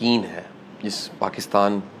जो यकीन है जिस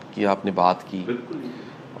पाकिस्तान की आपने बात की,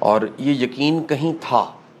 और ये यकीन कहीं था,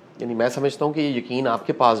 यानी मैं समझता हूँ कि ये यकीन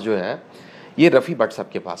आपके पास जो है ये रफ़ी भट्ट साहब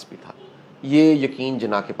के पास भी था, ये यकीन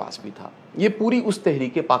जिन्ना के पास भी था, ये पूरी उस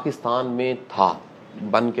तहरीक पाकिस्तान में था,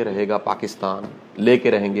 बन के रहेगा पाकिस्तान, लेके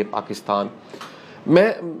रहेंगे पाकिस्तान।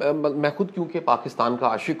 मैं खुद क्योंकि पाकिस्तान का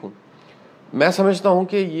आशिक हूँ, मैं समझता हूँ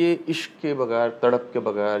कि ये इश्क के बगैर, तड़प के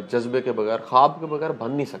बगैर, जज्बे के बगैर, ख्वाब के बगैर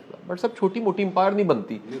बन नहीं सकता। बट सब छोटी मोटी एम्पायर नहीं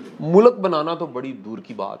बनती, मुल्क बनाना तो बड़ी दूर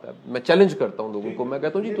की बात है। मैं चैलेंज करता हूँ लोगों को, मैं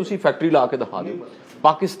कहता हूँ जी तुसी फैक्ट्री ला के दिखा दो,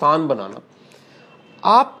 पाकिस्तान बनाना।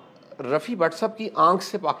 आप रफ़ी भट्ट साहब की आंख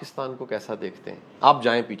से पाकिस्तान को कैसा देखते हैं? आप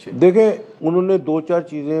जाएं पीछे। देखें, उन्होंने 2-4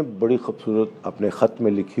 चीज़ें बड़ी खूबसूरत अपने ख़त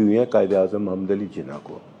में लिखी हुई हैं कायद आज़म मोहम्मद अली जिन्ना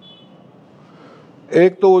को।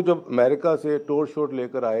 एक तो जब अमेरिका से टोर शोर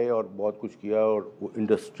लेकर आए और बहुत कुछ किया, और वो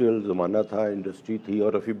इंडस्ट्रियल ज़माना था, इंडस्ट्री थी,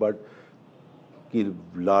 और रफ़ी भट्ट की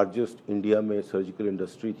लार्जेस्ट इंडिया में सर्जिकल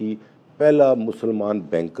इंडस्ट्री थी, पहला मुसलमान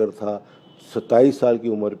बैंकर था, 27 साल की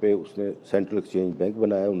उम्र पे उसने सेंट्रल एक्सचेंज बैंक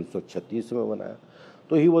बनाया, 1936 में बनाया।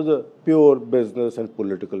 तो he was a pure business and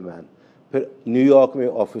political man. फिर न्यूयॉर्क में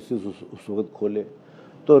ऑफिस उस वक्त खोले।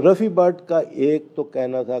 तो रफ़ी भट्ट का एक तो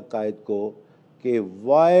कहना था कायद को कि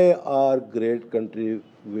why our great country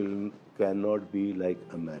will can not be like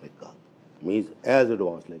America, means as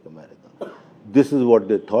advance like America. This is what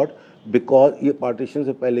they thought, because ये पार्टीशन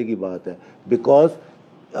से पहले की बात है। बिकॉज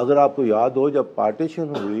अगर आपको याद हो, जब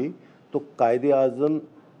पार्टीशन हुई तो कायद आज़म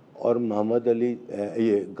और मोहम्मद अली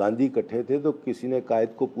ये गांधी इकट्ठे थे, तो किसी ने कायद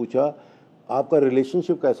को पूछा आपका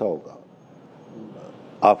रिलेशनशिप कैसा होगा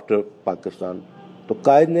आफ्टर पाकिस्तान। तो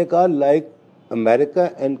कायद ने कहा लाइक अमेरिका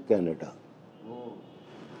एंड कनाडा,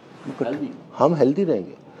 हम हेल्दी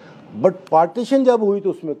रहेंगे। बट पार्टीशन जब हुई तो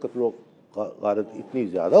उसमें कत्लो गारत इतनी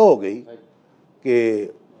ज़्यादा हो गई कि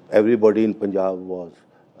everybody in Punjab was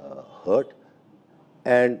hurt.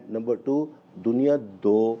 And number 2, दुनिया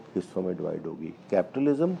 2 हिस्सों में डिवाइड होगी,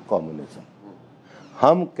 कैपिटलिज्म, कम्युनिज्म।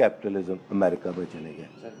 हम कैपिटलिज्म अमेरिका में चले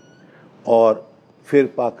गए, और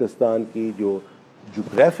फिर पाकिस्तान की जो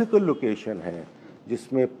जोग्राफिकल लोकेशन है,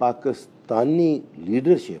 जिसमें पाकिस्तानी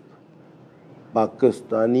लीडरशिप,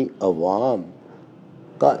 पाकिस्तानी अवाम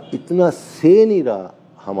का इतना से नहीं रहा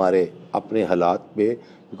हमारे अपने हालात पे,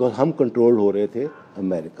 बिकॉज हम कंट्रोल हो रहे थे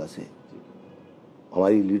अमेरिका से,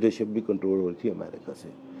 हमारी लीडरशिप भी कंट्रोल हो रही थी अमेरिका से।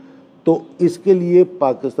 तो इसके लिए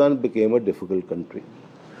Pakistan became a difficult country.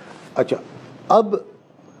 अच्छा, अब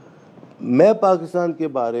मैं पाकिस्तान के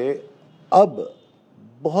बारे अब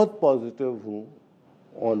बहुत पॉजिटिव हूँ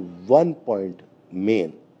on one point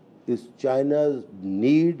main, is China's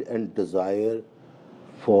need and desire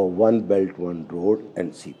for one belt one road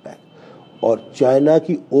and CPEC, और चाइना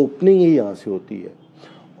की ओपनिंग ही यहाँ से होती है।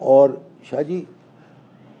 और Shah ji,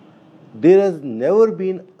 there has never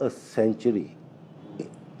been a century,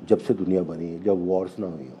 जब से दुनिया बनी है, जब वॉर्स ना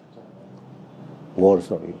हुई हो,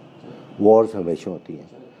 वॉर्स हमेशा होती हैं।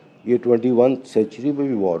 ये 21 सेंचुरी में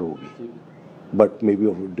भी वॉर होगी, but may be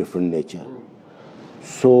of different nature.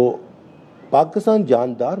 So Pakistan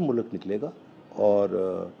जानदार मुल्क निकलेगा,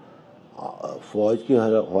 और फौज के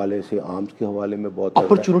हवाले से, आर्म्स के हवाले में बहुत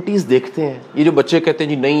अपॉर्चुनिटीज देखते हैं। ये जो बच्चे कहते हैं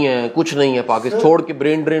जी नहीं है, कुछ नहीं है, पाकिस्तान छोड़ के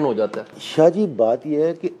ब्रेन ड्रेन हो जाता है। शाह जी, बात यह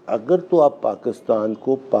है कि अगर तो आप पाकिस्तान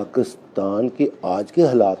को पाकिस्तान के आज के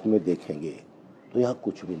हालात में देखेंगे तो यहाँ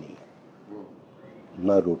कुछ भी नहीं है,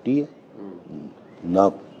 ना रोटी है, ना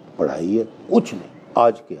पढ़ाई है, कुछ नहीं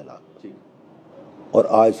आज के हालात। और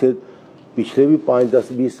आज से पिछले भी 5,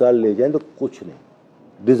 10, 20 साल ले जाएं तो कुछ नहीं,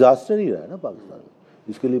 डिजास्टर ही रहा है ना पाकिस्तान में।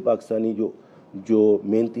 इसके लिए पाकिस्तानी जो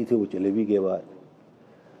मेहनती थे वो चले भी गए बाहर।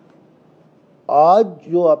 आज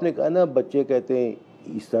जो आपने कहा ना, बच्चे कहते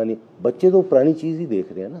हैं ईसानी, बच्चे तो पुरानी चीज़ ही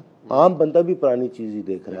देख रहे हैं ना, आम बंदा भी पुरानी चीज़ ही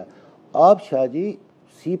देख रहा है। आप शाह जी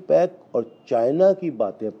सी पैक और चाइना की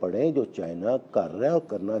बातें पढ़ें, जो चाइना कर रहा है और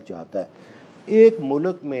करना चाहता है। एक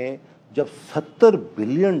मुल्क में जब $70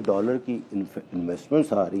 बिलियन की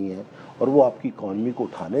इन्वेस्टमेंट्स आ रही हैं और वो आपकी इकॉनमी को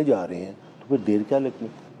उठाने जा रहे हैं, तो फिर देर क्या लगनी।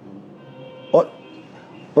 और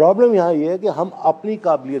प्रॉब्लम यहाँ ये है कि हम अपनी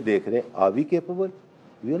काबिलियत देख रहे हैं। Are we capable?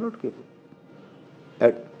 We are not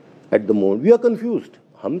capable at the moment. We are confused.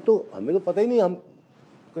 हमें तो पता ही नहीं, हम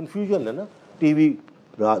कन्फ्यूजन है ना। टीवी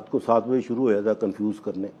रात को 7 बजे शुरू हो जाता है कन्फ्यूज़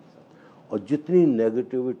करने, और जितनी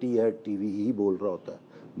नेगेटिविटी है टीवी ही बोल रहा होता है।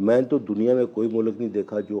 मैं तो दुनिया में कोई मुल्क नहीं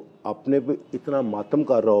देखा जो अपने पे इतना मातम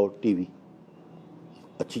कर रहा हो। टीवी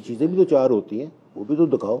अच्छी चीज़ें भी तो 4 होती हैं, वो भी तो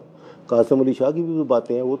दिखाओ। कासिम अली शाह की भी तो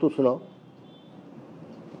बातें हैं, वो तो सुनाओ।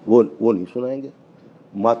 वो नहीं सुनाएंगे।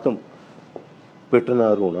 मातम,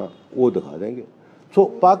 पिटना, रोना वो दिखा देंगे। सो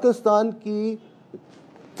पाकिस्तान की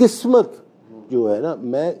किस्मत जो है ना,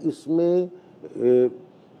 मैं इसमें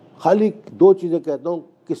खाली 2 चीज़ें कहता हूँ,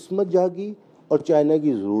 किस्मत जागी और चाइना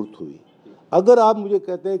की ज़रूरत हुई। अगर आप मुझे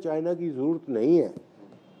कहते हैं चाइना की ज़रूरत नहीं है,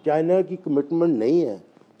 चाइना की कमिटमेंट नहीं है,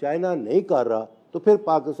 चाइना नहीं कर रहा, तो फिर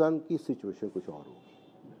पाकिस्तान की सिचुएशन कुछ और होगी।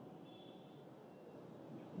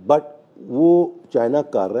 बट वो चाइना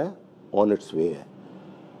कर रहा है, ऑन इट्स वे है,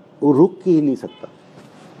 वो रुक ही नहीं सकता।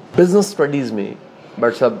 बिजनेस स्टडीज में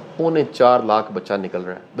बट साहब 4.25 लाख बच्चा निकल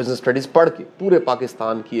रहा है बिजनेस स्टडीज पढ़ के, पूरे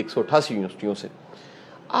पाकिस्तान की 188 यूनिवर्सिटियों से।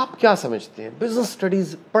 आप क्या समझते हैं, बिजनेस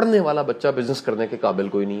स्टडीज पढ़ने वाला बच्चा बिजनेस करने के काबिल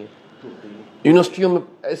कोई नहीं है? यूनिवर्सिटियों में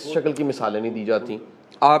इस शक्ल की मिसालें नहीं दी जाती।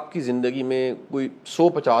 आपकी ज़िंदगी में कोई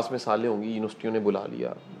 150 मिसालें होंगी, यूनिवर्सिटियों ने बुला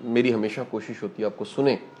लिया। मेरी हमेशा कोशिश होती है आपको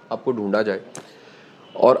सुने, आपको ढूंढा जाए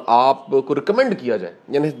और आपको रिकमेंड किया जाए।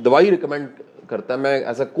 यानी दवाई रिकमेंड करता है, मैं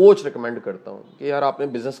एज अ कोच रिकमेंड करता हूँ कि यार आपने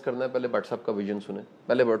बिजनेस करना है, पहले भट्ट साहब का विजन सुने,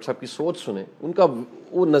 पहले भट्ट साहब की सोच सुने, उनका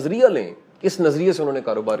वो नज़रिया लें, किस नज़रिए से उन्होंने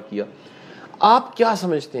कारोबार किया। आप क्या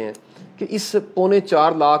समझते हैं कि इस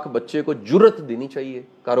 4.25 लाख बच्चे को जुर्रत देनी चाहिए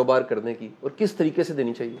कारोबार करने की, और किस तरीके से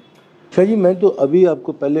देनी चाहिए? शाह जी, मैं तो अभी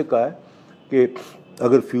आपको पहले कहा है कि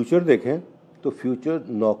अगर फ्यूचर देखें तो फ्यूचर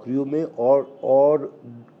नौकरियों में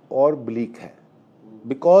और ब्लीक है,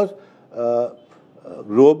 because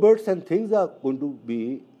robots and things are going to be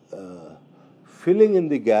filling in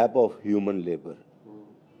the gap of human labor.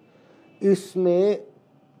 इसमें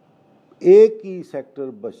एक ही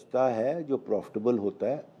सेक्टर बचता है जो प्रॉफिटेबल होता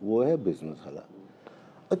है, वो है बिजनेस वाला।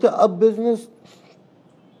 अच्छा, अब बिजनेस,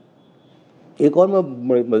 एक और मैं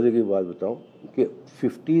मज़े की बात बताऊं कि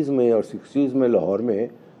 50s में और 60s में लाहौर में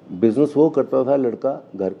बिजनेस वो करता था लड़का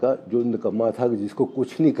घर का जो निकम्मा था, जिसको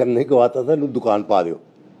कुछ नहीं करने को आता था, दुकान पा दो।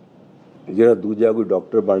 जरा दूजा कोई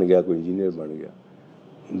डॉक्टर बन गया, कोई इंजीनियर बन गया।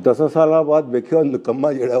 10 साल बाद देखियो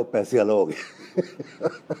निकम्मा जड़ा वो पैसे वाला हो गया,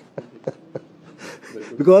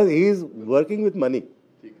 because he is working with money.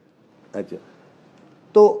 अच्छा,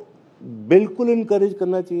 तो बिल्कुल इनकरेज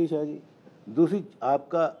करना चाहिए शाह जी। दूसरी,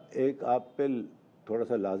 आपका एक आप पे थोड़ा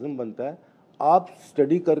सा लाजम बनता है, आप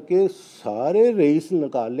स्टडी करके सारे रईस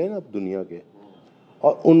निकाल लें ना दुनिया के,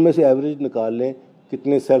 और उनमें से एवरेज निकाल लें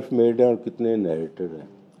कितने सेल्फ मेड हैं और कितने इनहेरिटेड हैं।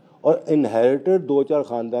 और इनहेरिटेड 2-4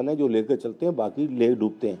 ख़ानदान हैं जो लेकर चलते हैं, बाकी ले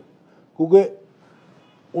डूबते हैं, क्योंकि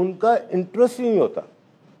उनका इंटरेस्ट ही नहीं होता।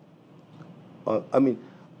 और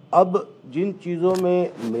अब जिन चीज़ों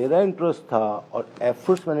में मेरा इंटरेस्ट था और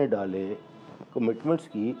एफर्ट्स मैंने डाले, कमिटमेंट्स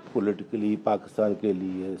की पॉलिटिकली पाकिस्तान के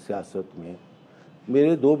लिए, सियासत में,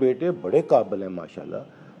 मेरे 2 बेटे बड़े काबिल हैं माशाल्लाह,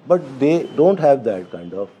 but they don't have that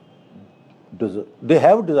kind of, they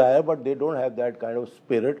have desire but they don't have that kind of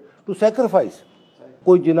spirit to sacrifice.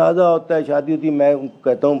 कोई जनाजा होता है, शादी होती है, मैं उनको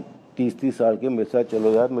कहता हूँ 30-30 साल के मेरे साथ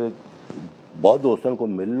चलो यार, मेरे बहुत दोस्तों को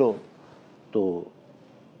मिल लो, तो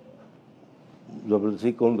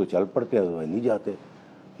ज़बरदस्ती कौन तो चल पड़ते हैं, तो नहीं जाते।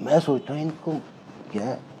 मैं सोचता हूँ इनको क्या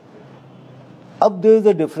है। अब देयर इज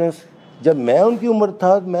अ डिफरेंस। जब मैं उनकी उम्र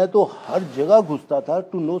था मैं तो हर जगह घुसता था,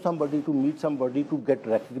 to know somebody, to meet somebody, to get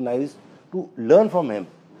recognised, to learn from him.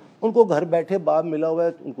 उनको घर बैठे बाप मिला हुआ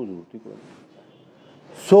है तो उनको जरूरत ही कोई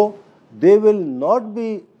नहीं। So they will not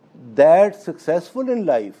be that successful in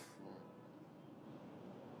life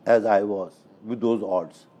as I was with those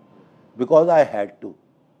odds, because I had to.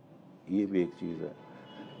 ये भी एक चीज है।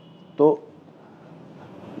 तो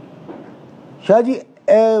Shah ji,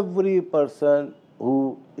 every person who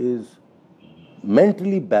is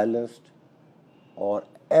mentally balanced और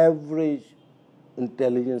एवरेज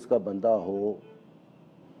इंटेलिजेंस का बंदा हो,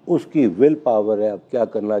 उसकी विल पावर है, अब क्या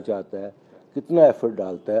करना चाहता है, कितना एफर्ट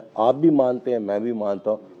डालता है, आप भी मानते हैं, मैं भी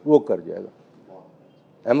मानता हूँ, वो कर जाएगा।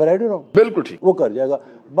 Am I right or wrong? बिल्कुल ठीक। वो कर जाएगा।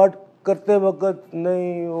 बट करते वक्त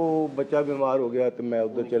नहीं, वो बच्चा बीमार हो गया तो मैं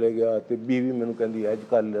उधर चले गया, तो बीवी मैंने कहती है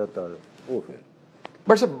कर लेता, वो फिर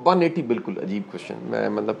बट सर 180 बिल्कुल अजीब क्वेश्चन। मैं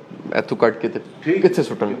मतलब इथों कट के कितने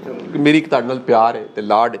सुटन मेरी ਤੁਹਾਡੇ ਨਾਲ प्यार है ਤੇ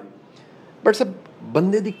ਲਾਡ है। बट सर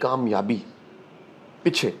ਬੰਦੇ ਦੀ ਕਾਮਯਾਬੀ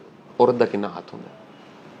ਪਿੱਛੇ औरत ਦਾ ਕਿੰਨਾ ਹੱਥ ਹੁੰਦਾ?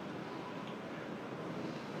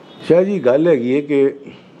 शाह जी गल है कि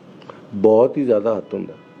बहुत ही ज़्यादा हथ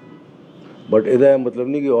होंगे, बट ਇਹਦਾ मतलब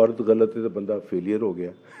नहीं कि औरत गलत है तो बंदा फेलियर हो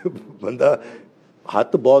गया। बंदा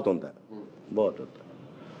हथ बहुत होता है, बहुत होता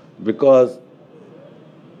है। बिकॉज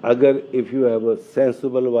अगर if you have a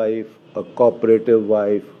sensible wife, a cooperative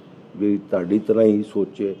wife भी ताड़ी तरह ही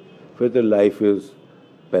सोचे, फिर तो life is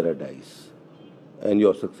paradise and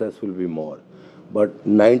your success will be more. But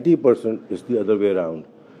 90% is the other way around.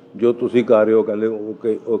 जो तुसी कर रहे हो कहते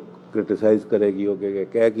वो क्रिटिसाइज करेगी, वो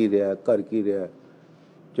कह की रहा, कर की रहा,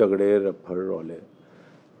 झगड़े रफड़ रौले।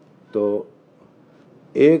 तो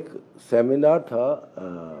एक सेमिनार था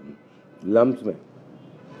लम्स में,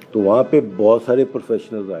 तो वहाँ पे बहुत सारे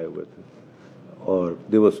प्रोफेशनल्स आए हुए थे और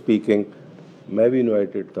दे वर स्पीकिंग। मैं भी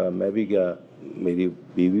इनवाइटेड था, मैं भी गया, मेरी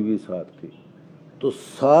बीवी भी साथ थी। तो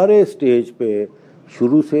सारे स्टेज पे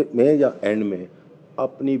शुरू से मैं या एंड में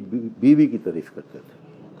अपनी बीवी की तारीफ करते थे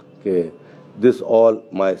कि this all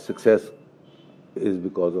my success is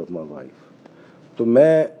because of my wife. तो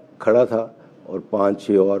मैं खड़ा था और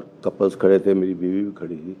 5-6 और कपल्स खड़े थे, मेरी बीवी भी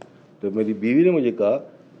खड़ी थी। तो मेरी बीवी ने मुझे कहा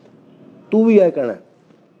तू भी आए कहना है।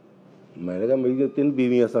 मैंने कहा मेरी तो 3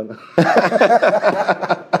 बीवियां सन।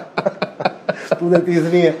 तू तो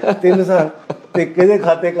तीसरी है, 3 सन ते किहदे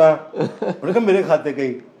खाते कहाँ? उन्होंने कहा मेरे खाते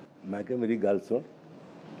कहीं। मैं कहा मेरी गल सुन,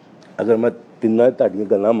 अगर मैं तिना तुहाडियां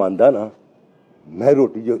गल्लां मानदा ना, मैं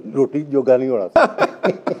रोटी जोगा नहीं होना।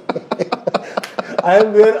 I am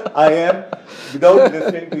where I am without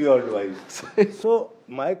listening to your advice. So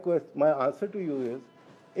my answer to you is,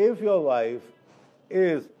 if your wife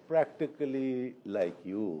is practically like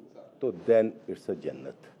you, तो then it's a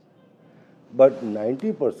जन्नत। But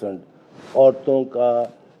 90% औरतों का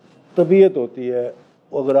तबीयत होती है,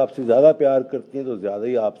 अगर आपसे ज़्यादा प्यार करती हैं तो ज़्यादा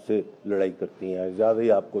ही आपसे लड़ाई करती हैं, ज़्यादा ही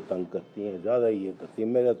आपको तंग करती हैं, ज़्यादा ही ये करती हैं।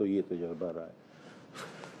 मेरा तो ये तजुर्बा रहा है।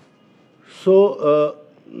 सो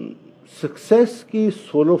सक्सेस की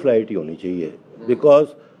सोलो फ्लाइट ही होनी चाहिए। बिकॉज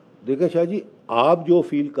देखें शाह जी, आप जो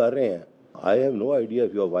फील कर रहे हैं, I have no idea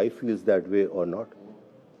if your wife feels that way और नॉट,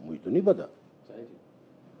 मुझे तो नहीं पता,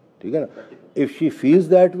 ठीक है ना। If she feels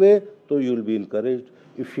that way तो you will be encouraged,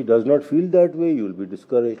 if she does not feel that way you will be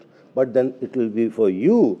discouraged. But then it will be for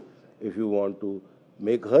you if you want to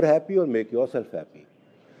make her happy और make yourself happy.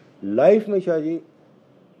 Life में Shah ji,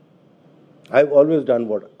 I have always done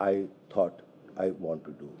what I thought I want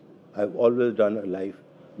to do. I've always done a life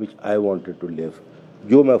which I wanted to live,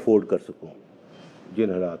 जो मैं afford कर सकूं,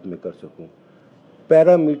 जिन हालात में कर सकूं।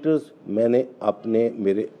 पैरामीटर्स मैंने अपने,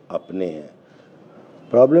 मेरे अपने हैं।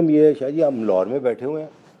 प्रॉब्लम ये है शाह जी, हम लाहौर में बैठे हुए हैं,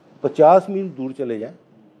 50 मील दूर चले जाएं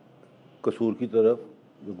कसूर की तरफ,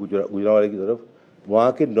 गुजरांवाले की तरफ,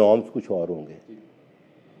 वहाँ के नॉर्म्स कुछ और होंगे,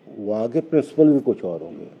 वहाँ के प्रिंसिपल भी कुछ और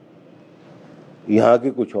होंगे, यहाँ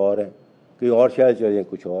के कुछ और हैं, कहीं और शहर चले जाएँ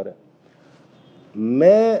कुछ और है।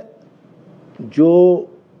 मैं जो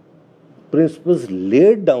प्रिंसिपल्स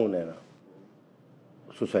लेड डाउन है ना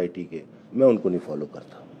सोसाइटी के, मैं उनको नहीं फॉलो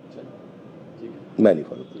करता, मैं नहीं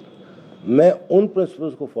फॉलो करता। मैं उन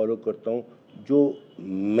प्रिंसिपल्स को फॉलो करता हूँ जो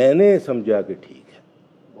मैंने समझा कि ठीक है,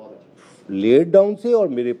 लेड डाउन से और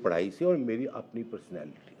मेरी पढ़ाई से और मेरी अपनी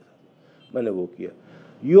पर्सनैलिटी से मैंने वो किया।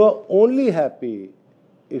 You are only happy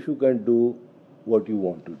if you can do what you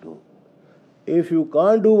want to do. If you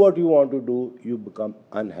can't do what you want to do, you become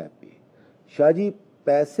unhappy. Shah ji,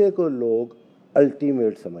 पैसे को लोग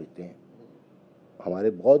अल्टीमेट समझते हैं। हमारे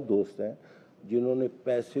बहुत दोस्त हैं जिन्होंने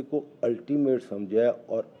पैसे को अल्टीमेट समझा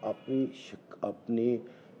और अपनी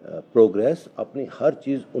प्रोग्रेस, अपनी हर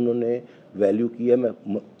चीज़ उन्होंने वैल्यू की है। मैं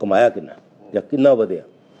कमाया कितना या कितना वधिया।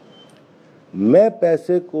 मैं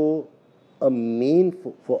पैसे को a mean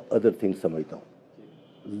for other things समझता हूँ,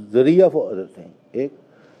 जरिया फॉर अदर थिंग। एक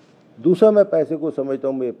दूसरा, मैं पैसे को समझता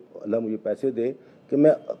हूँ, अल्लाह मुझे पैसे दे कि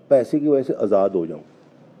मैं पैसे की वजह से आज़ाद हो जाऊँ।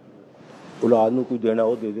 औलाद को कोई देना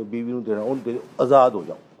वो दे दो, बीवी को देना वो दे दो, आज़ाद हो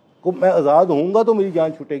जाऊँ। को मैं आज़ाद होऊंगा तो मेरी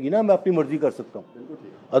जान छूटेगी ना, मैं अपनी मर्जी कर सकता हूँ।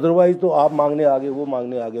 अदरवाइज तो आप मांगने आ गए, वो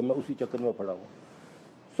मांगने आ गए, मैं उसी चक्कर में पड़ा हूँ।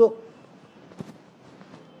 सो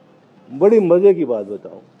बड़ी मज़े की बात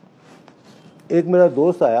बताऊँ, एक मेरा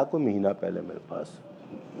दोस्त आया कोई महीना पहले मेरे पास,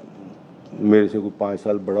 मेरे से कोई 5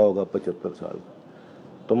 साल बड़ा होगा, 75 साल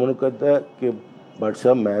का। तो मैंने कहता है कि बट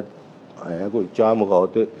साहब मैं आया कोई चाय मंगाओ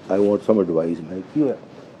तो आई वॉन्ट सम एडवाइस। मैं क्यों है?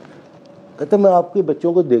 कहते मैं आपके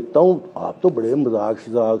बच्चों को देखता हूँ, आप तो बड़े मजाक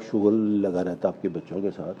शजाक शुगल लगा रहता आपके बच्चों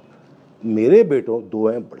के साथ। मेरे बेटों 2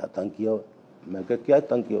 हैं, बड़ा तंग किया हुआ। मैं कहा क्या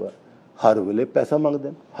तंग किया हुआ? हर वेले पैसा मांग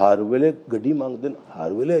दें, हर वेले गड्डी मांग दें,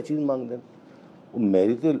 हर वेले चीज़ मांग दें।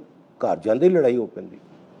 मेरी तो घर जाते ही लड़ाई हो पैंदी।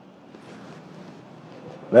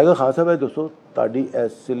 मैं कहा खान साहब दसो ताड़ी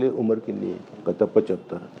इस वेले उम्र कितनी है? कहता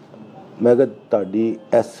 75। मैं कहा ताड़ी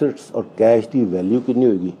एसेट्स और कैश की वैल्यू कितनी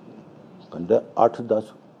होगी? कहता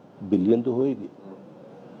 8-10 बिलियन तो होएगी,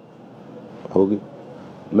 होगी।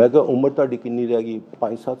 मैं कहा उम्र ताड़ी कितनी रह गई?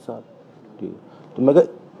 5-7 साल। ठीक। तो मैं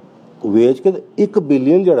कहा वेच के 1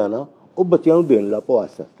 बिलियन जड़ा ना वो बच्चों को देन ला पो। आज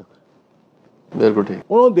तक बिल्कुल ठीक,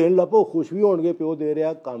 उन्होंने देन ला पो, खुश भी होंगे, प्यो दे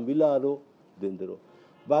रहा, काम भी ला लो, देंदे रहो।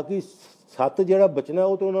 बाकी 7 जड़ा बचना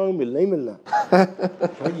वो तो उन्होंने मिलना ही मिलना।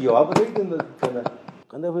 जवाब नहीं देंदा।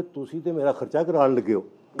 कहंदा फिर तुसी ते मेरा खर्चा कराने लगे हो।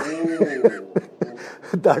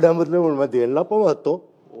 ताड़ा मतलब हुण मैं देन ला पावां हत्थों।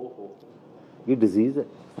 ये डिजीज है,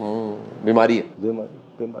 बीमारी है,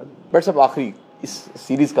 बीमारी। बट सब आखिरी इस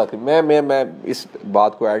सीरीज का मैं इस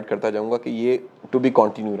बात को ऐड करता जाऊंगा कि ये टू बी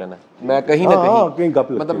कंटिन्यू रहना है। मैं कहीं ना कहीं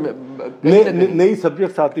मतलब नई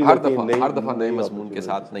सब्जेक्ट आती, हर दफा नए मजमून के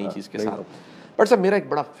साथ, नई चीज के साथ। बट सब मेरा एक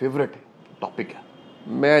बड़ा फेवरेट टॉपिक है।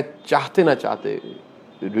 मैं चाहते ना चाहते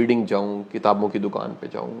रीडिंग जाऊं, किताबों की दुकान पे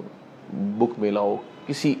जाऊं, बुक मेला हो,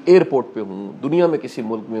 किसी एयरपोर्ट पे हूं, दुनिया में किसी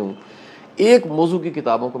मुल्क में हूं, एक मौजू की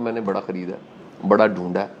किताबों को मैंने बड़ा खरीदा है, बड़ा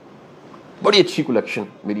ढूंढा है। बड़ी अच्छी कलेक्शन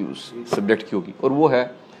मेरी उस सब्जेक्ट की होगी, और वो है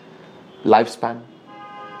लाइफ स्पैन,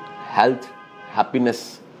 हेल्थ,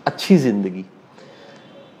 हैप्पीनेस, अच्छी जिंदगी।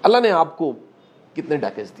 अल्लाह ने आपको कितने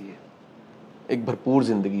डेकेड्स दिए, एक भरपूर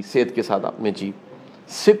जिंदगी सेहत के साथ आपने जी।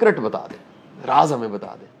 सीक्रेट बता दे, राज हमें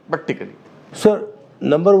बता दे प्रैक्टिकली। सर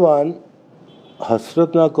नंबर 1,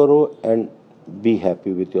 हसरत ना करो and be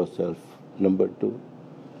happy with yourself. Number 2,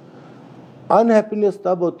 unhappiness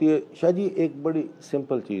तब होती है। शाह जी एक बड़ी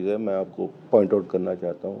सिंपल चीज़ है, मैं आपको पॉइंट आउट करना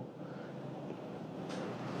चाहता हूँ।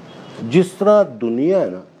 जिस तरह दुनिया है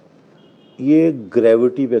ना, ये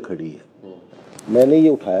ग्रेविटी पे खड़ी है। मैंने ये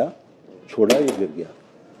उठाया, छोड़ा, ये गिर गया,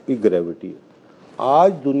 ये ग्रेविटी है।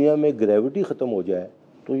 आज दुनिया में ग्रेविटी ख़त्म हो जाए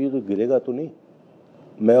तो ये तो गिरेगा तो नहीं,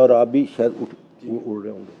 मैं और आप भी शायद उड़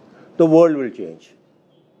रहे होंगे, तो वर्ल्ड विल चेंज।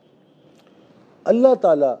 अल्लाह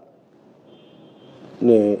ताला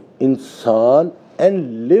ने इंसान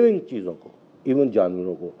एंड लिविंग चीज़ों को, इवन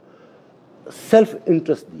जानवरों को, सेल्फ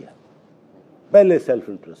इंटरेस्ट दिया। पहले self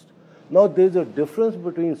interest. Now there is a difference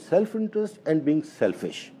between self interest and being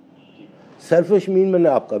selfish. Selfish mean मैंने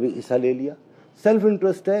आपका भी हिस्सा ले लिया। सेल्फ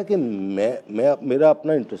इंटरेस्ट है कि मैं मेरा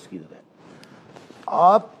अपना इंटरेस्ट किधर है।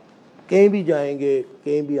 आप कहीं भी जाएंगे,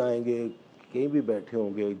 कहीं भी आएंगे, कहीं भी बैठे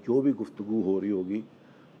होंगे, जो भी गुफ्तगू हो रही होगी,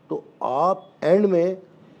 तो आप एंड में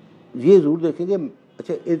ये ज़रूर देखेंगे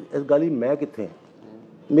अच्छा इस गाली मैं कितने हैं,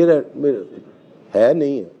 मेरा है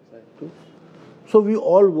नहीं है। So we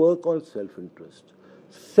all work on self interest.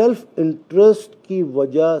 Self interest की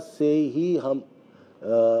वजह से ही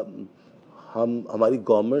हमारी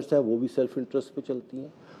गवर्नमेंट्स हैं वो भी सेल्फ इंटरेस्ट पे चलती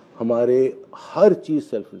हैं, हमारे हर चीज़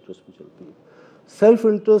सेल्फ इंटरेस्ट पे चलती है। सेल्फ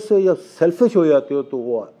इंटरेस्ट से जब सेल्फिश हो जाते हो तो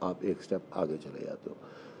वो आप एक स्टेप आगे चले जाते हो।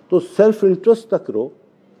 तो सेल्फ इंटरेस्ट तक रहो।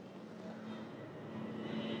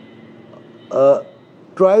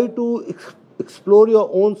 Try to explore your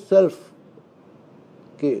own self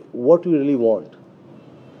कि what you really want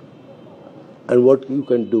and what you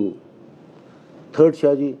can do. Third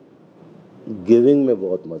Shah ji, giving में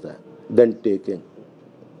बहुत मज़ा है, then taking.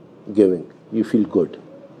 Giving you feel good.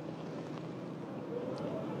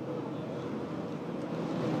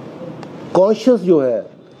 Conscious जो है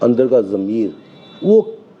अंदर का ज़मीर, वो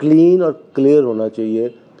क्लीन और क्लियर होना चाहिए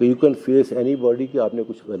कि you can face any body कि आपने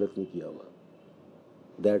कुछ गलत नहीं किया हुआ।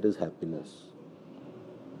 That is happiness.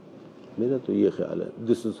 मेरा तो ये ख्याल है।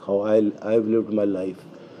 This is how I have lived my life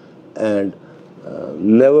and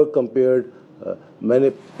never compared मैंने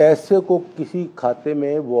पैसे को किसी खाते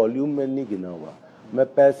में वॉल्यूम में नहीं गिना हुआ। मैं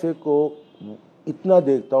पैसे को इतना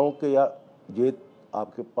देखता हूँ कि यार ये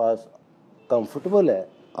आपके पास कंफर्टेबल है,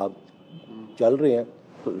 आप चल रहे हैं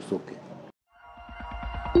तो इट्स ओके।